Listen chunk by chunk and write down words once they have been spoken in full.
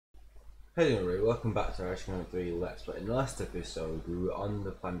Hey everybody, welcome back to Ratchet 3 Let's Play. In the last episode, we were on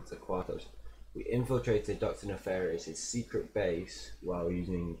the planet Aquatos. We infiltrated Dr. Nefarious' secret base while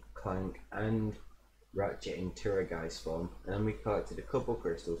using Clank and Ratchet in Tyhrranosis form, and then we collected a couple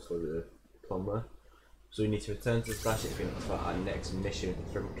crystals for the plumber. So we need to return to the Starship for our next mission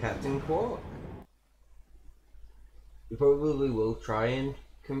from Captain Quark. We probably will try and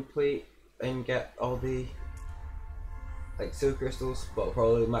complete and get all the silver crystals, but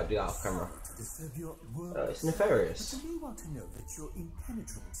probably might do that off camera. It's nefarious. But you may want to know that your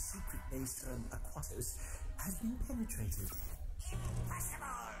impenetrable secret base term Aquatos has been penetrated.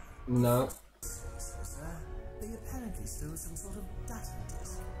 No. Sir, they apparently stole some sort of data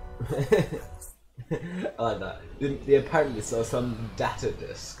disk. I like that. They apparently saw some data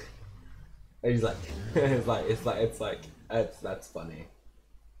disk. And he's like, that's funny.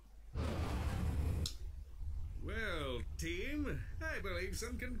 Well, team, I believe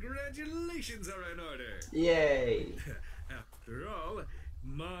some congratulations are in order. Yay! After all,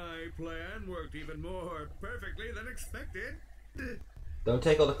 my plan worked even more perfectly than expected. Don't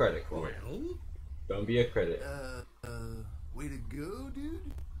take all the credit for it. Well, Don't be a critic. Way to go,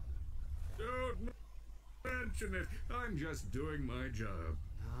 dude. don't mention it. I'm just doing my job.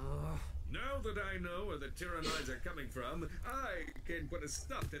 Now that I know where the Tyhrranoids are coming from, I can put a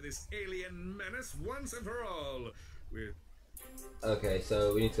stop to this alien menace once and for all. With Okay,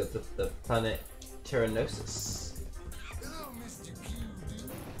 so we need to go to the planet Tyhrranosis. Hello, Mr. Q,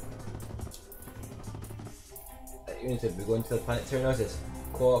 dude. We need to be going to the planet Tyhrranosis.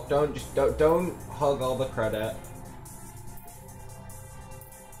 Quark, don't hog all the credit.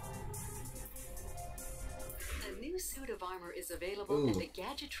 A new suit of armor is available at the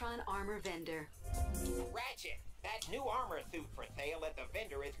Gadgetron armor vendor. Ratchet, that new armor suit for sale at the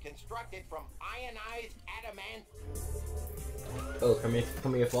vendor is constructed from ionized adamant. Oh,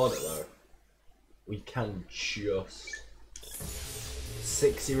 can we afford it though? We can just.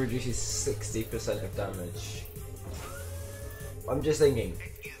 60 reduces 60% of damage. I'm just thinking,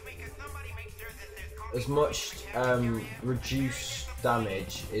 Excuse me, can somebody make sure that there's as much reduced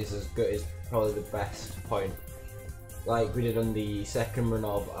damage is as good as probably the best point. Like we did on the second run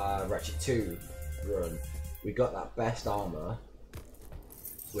of Ratchet 2 run, we got that best armor,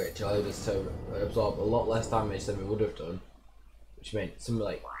 which allowed us to absorb a lot less damage than we would have done. Which meant something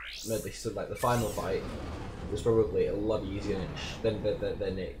like the final fight was probably a lot easier than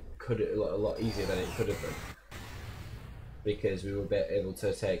it could a lot easier than it could have been, because we were able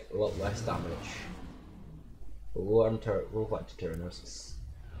to take a lot less damage. But we'll fly to Tyhrranosis.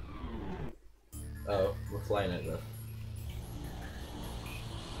 Oh, we're flying it though.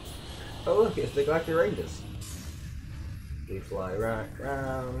 Oh look, it's the Galactic Rangers. We fly right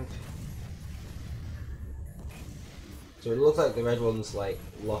round. So it looks like the red ones like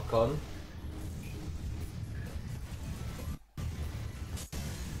lock on.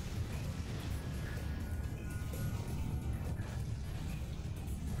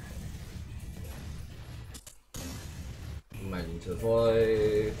 Imagine to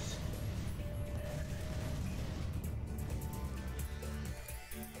avoid.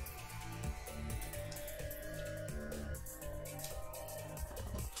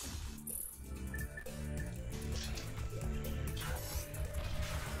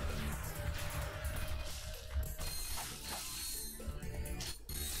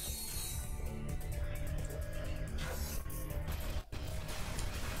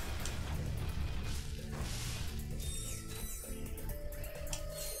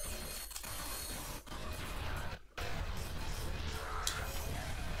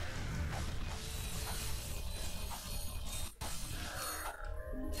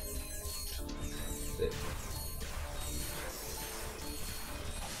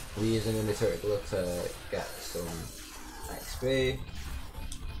 We're using a military glove to get some XP.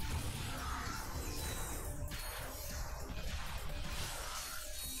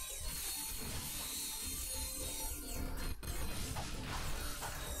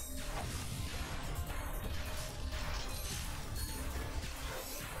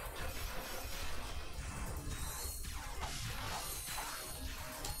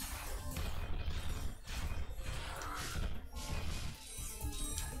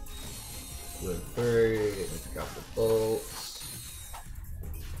 Run through, get me to grab the bolts.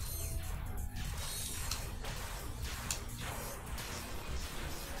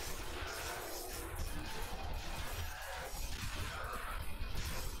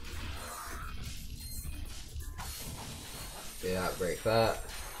 Yeah, break that.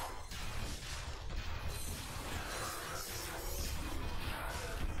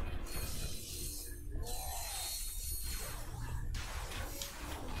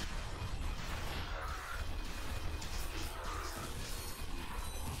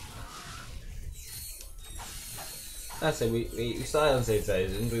 That's it, we started on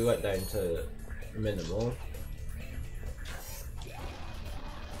 6,000, we went down to minimal.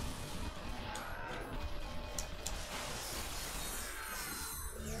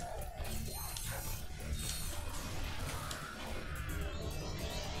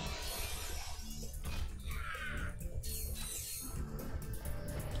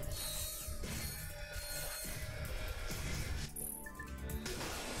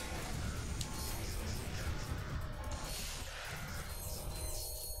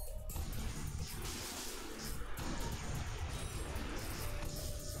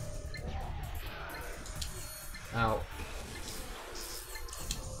 Ow.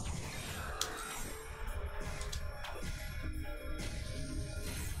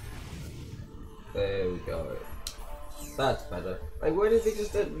 There we go. That's better. Like, where did they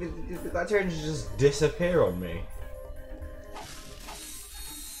just did that turn just disappear on me?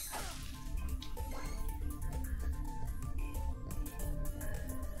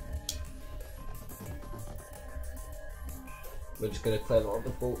 We're just gonna clear all the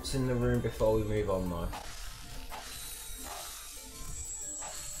bolts in the room before we move on though.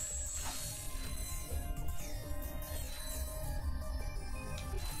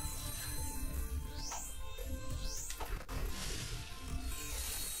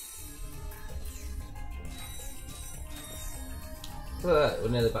 Look at that, we're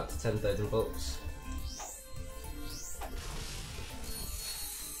nearly back to 10,000 bolts.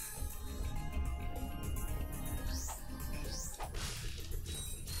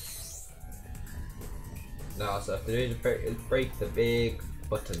 Now, so if they do is break the big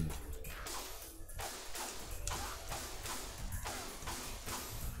button.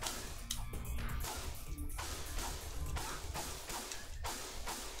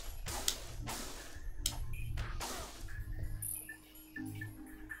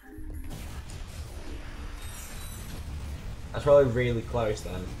 That's probably really close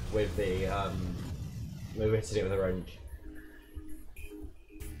then with the maybe we have to do it with a wrench.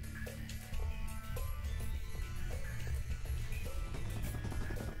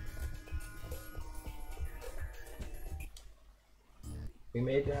 We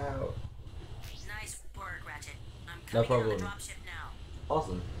made it out. Nice work, Ratchet. I'm No coming problem. on the dropship now.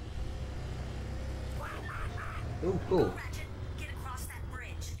 Awesome. Ooh, cool. Ratchet, get across that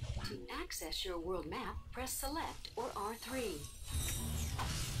bridge. To access your world map, press select or R3.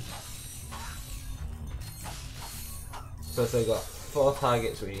 So we've got 4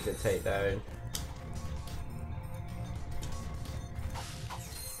 targets we need to take down.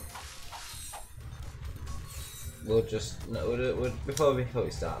 We'll just before we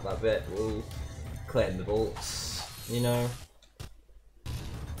start that bit, we'll clean the bolts, you know.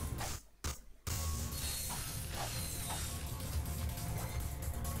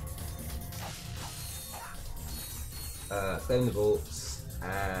 Clean the bolts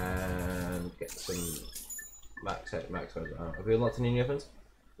and get some max weapons. Have we unlocked any new weapons?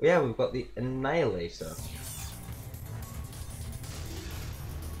 Yeah, we've got the Annihilator.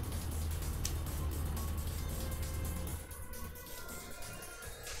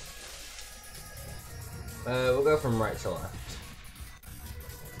 We'll go from right to left.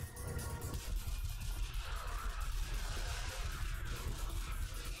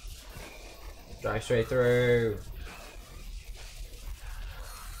 Drive straight through.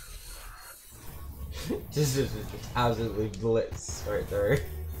 just absolutely blitz right through.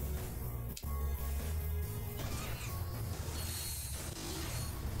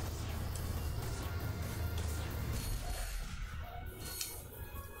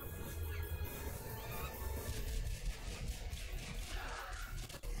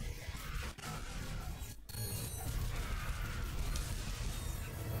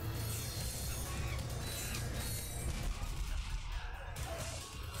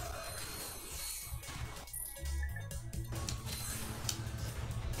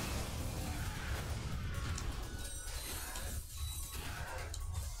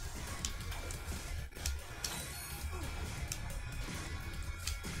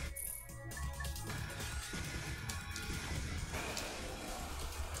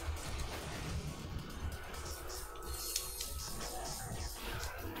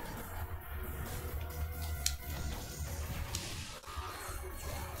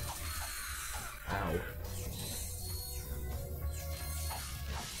 Ow.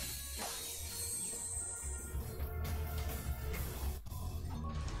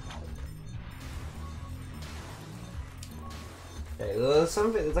 Okay, there's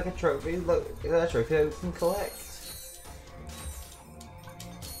something, there's like a trophy, look, is that a trophy that we can collect?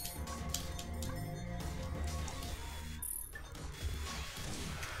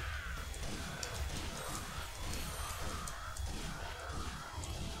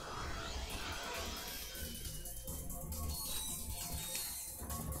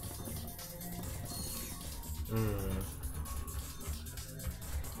 How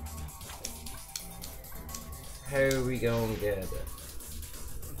are we gonna get it?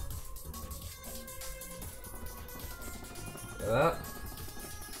 Like that?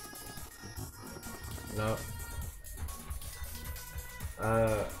 No.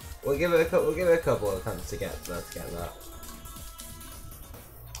 We'll give it a couple of attempts to get that.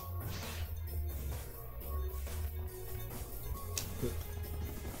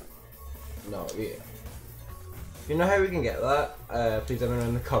 No, yeah. If you know how we can get that, please let me know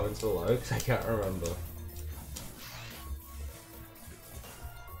in the comments below, because I can't remember.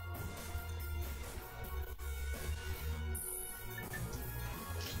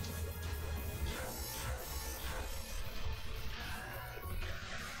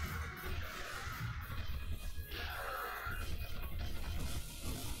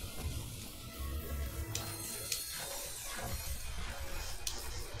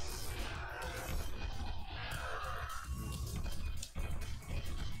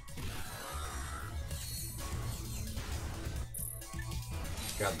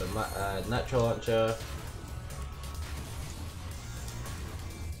 Grab the natural launcher.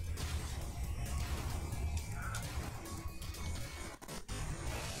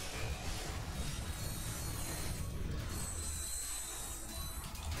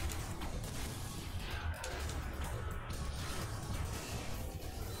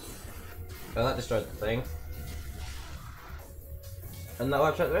 Oh, that destroyed the thing. And that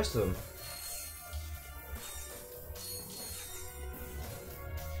wiped out the rest of them.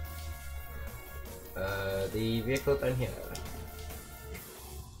 The vehicle down here.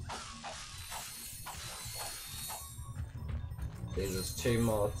 There's two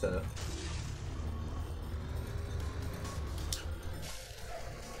more to...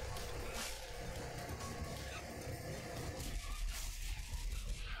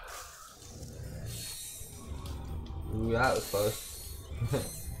 Ooh, that was close.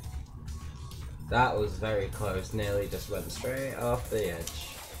 That was very close, nearly just went straight off the edge.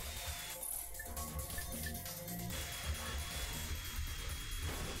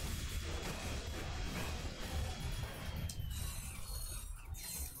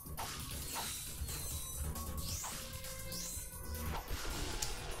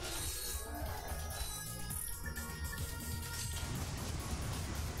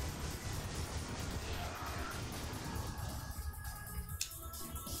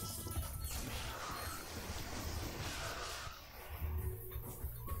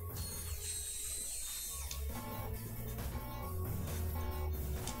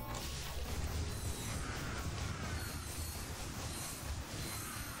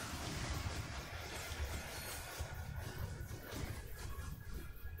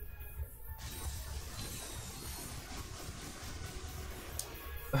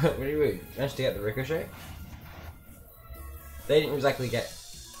 Really weird. Managed to get the ricochet. They didn't exactly get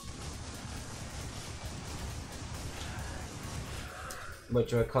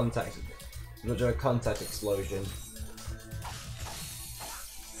much of a contact explosion.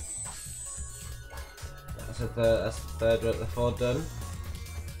 That's the third at the four done.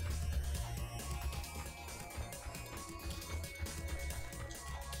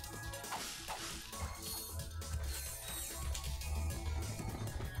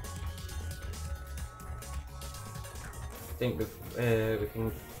 I think we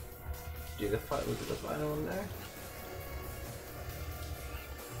can do the fight with the final one there.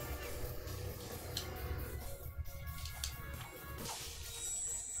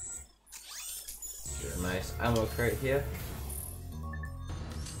 Nice ammo crate here.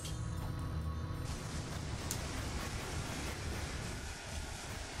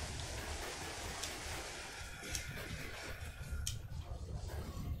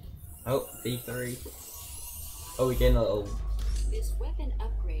 Oh, D3. Oh, we gain a little. This weapon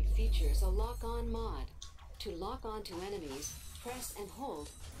upgrade features a lock-on mod. To lock on to enemies, press and hold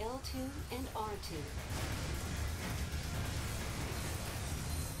L2 and R2.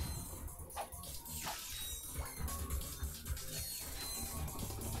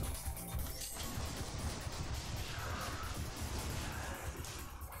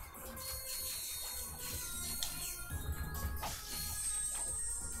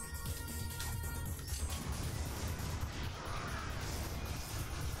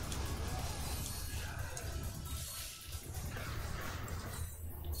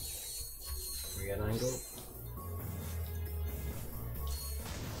 We get an angle.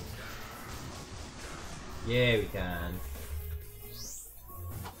 Yeah, we can.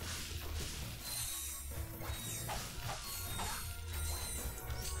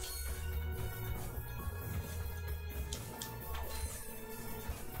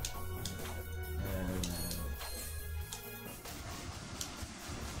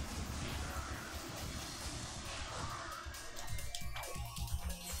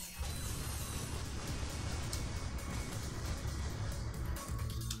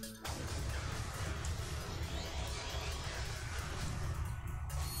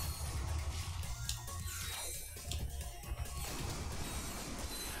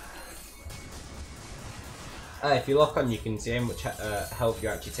 If you lock on, you can see how much health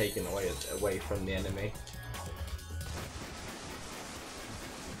you're actually taking away from the enemy.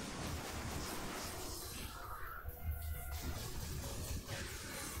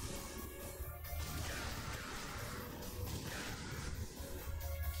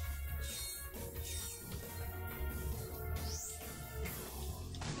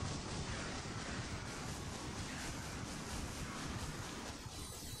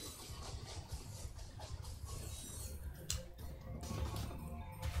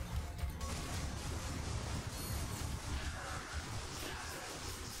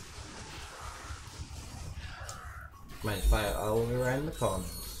 Might fire all around the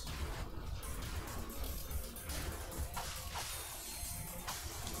corners.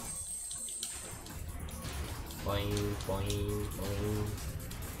 Boing, boing, boing.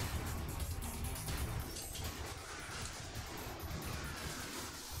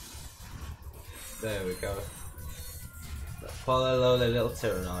 There we go. Follow the little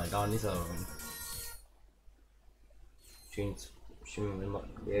Tyhrranoid on his own. Shouldn't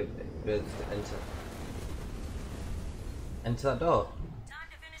be able to enter. Enter that door. Time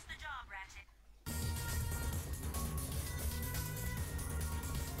to finish the job, Ratchet.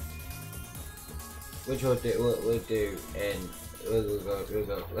 Which we'll do in we'll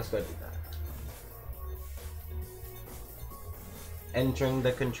go let's go do that. Entering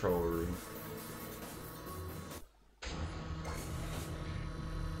the control room.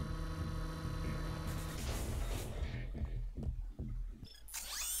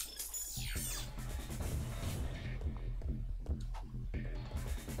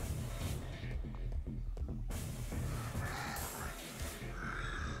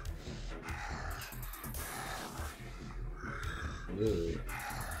 Ooh.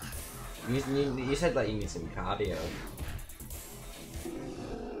 You said that you need some cardio.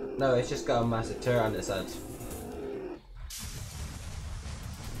 No, it's just got a massive turret on its head.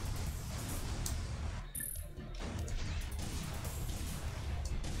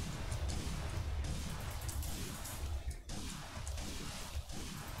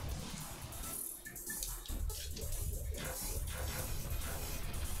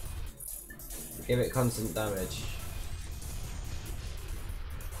 Give it constant damage.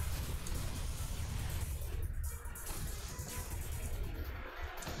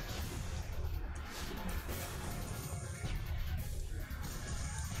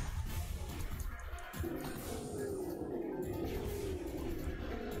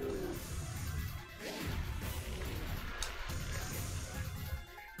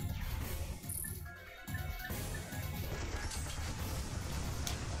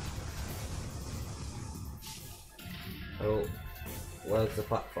 Oh, where's the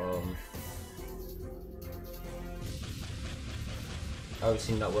platform?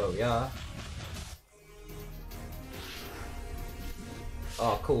 Obviously not where we are.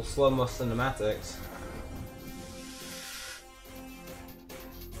 Oh, cool, slow-mo cinematics.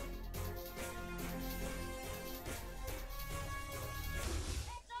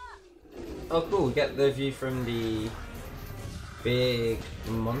 Oh, cool, we get the view from the big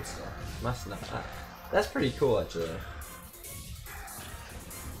monster. That's pretty cool, actually.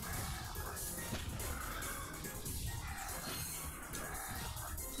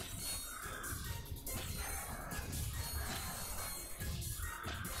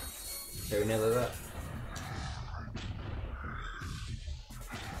 Okay, we nailed that.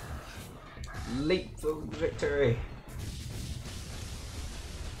 Leap for victory!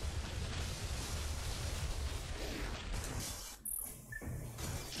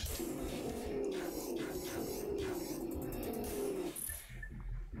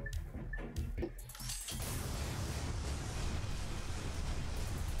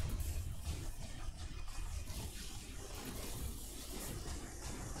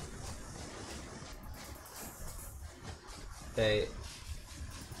 Okay.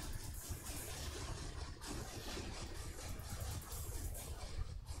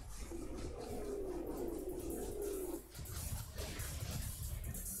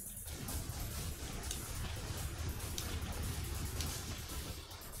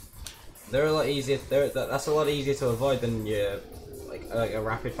 They're a lot easier. That's a lot easier to avoid than your like a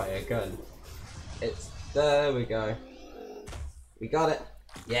rapid fire gun. There we go. We got it.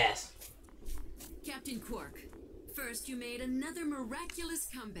 Yes. Captain Quark, first you made another miraculous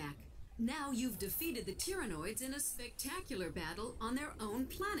comeback. Now you've defeated the Tyhrranoids in a spectacular battle on their own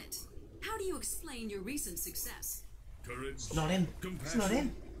planet. How do you explain your recent success? Courage. It's not him. It's not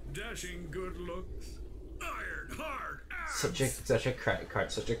him. Dashing good looks. Iron hard abs. Such a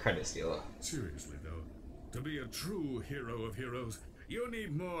credit stealer. Seriously though, to be a true hero of heroes, You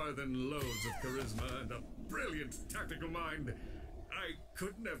need more than loads of charisma and a brilliant tactical mind. I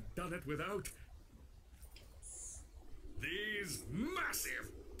couldn't have done it without these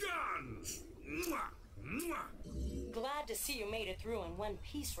massive guns! Mwah! Mwah! Glad to see you made it through in one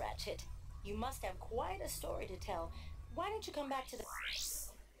piece, Ratchet. You must have quite a story to tell. Why don't you come back to the...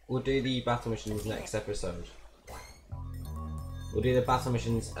 We'll do the battle missions next episode. We'll do the battle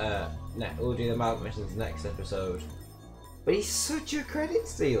missions, we'll do the battle missions next episode. But he's such a credit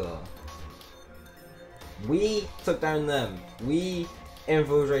stealer. We took down them. We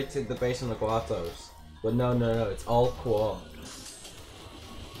infiltrated the base on the Guatos. But no, it's all Quark.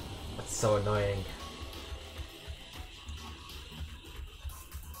 That's so annoying.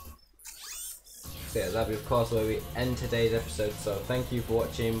 So yeah, that'll be of course where we end today's episode. So thank you for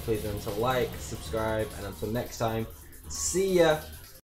watching. Please remember to like, subscribe, and until next time, see ya!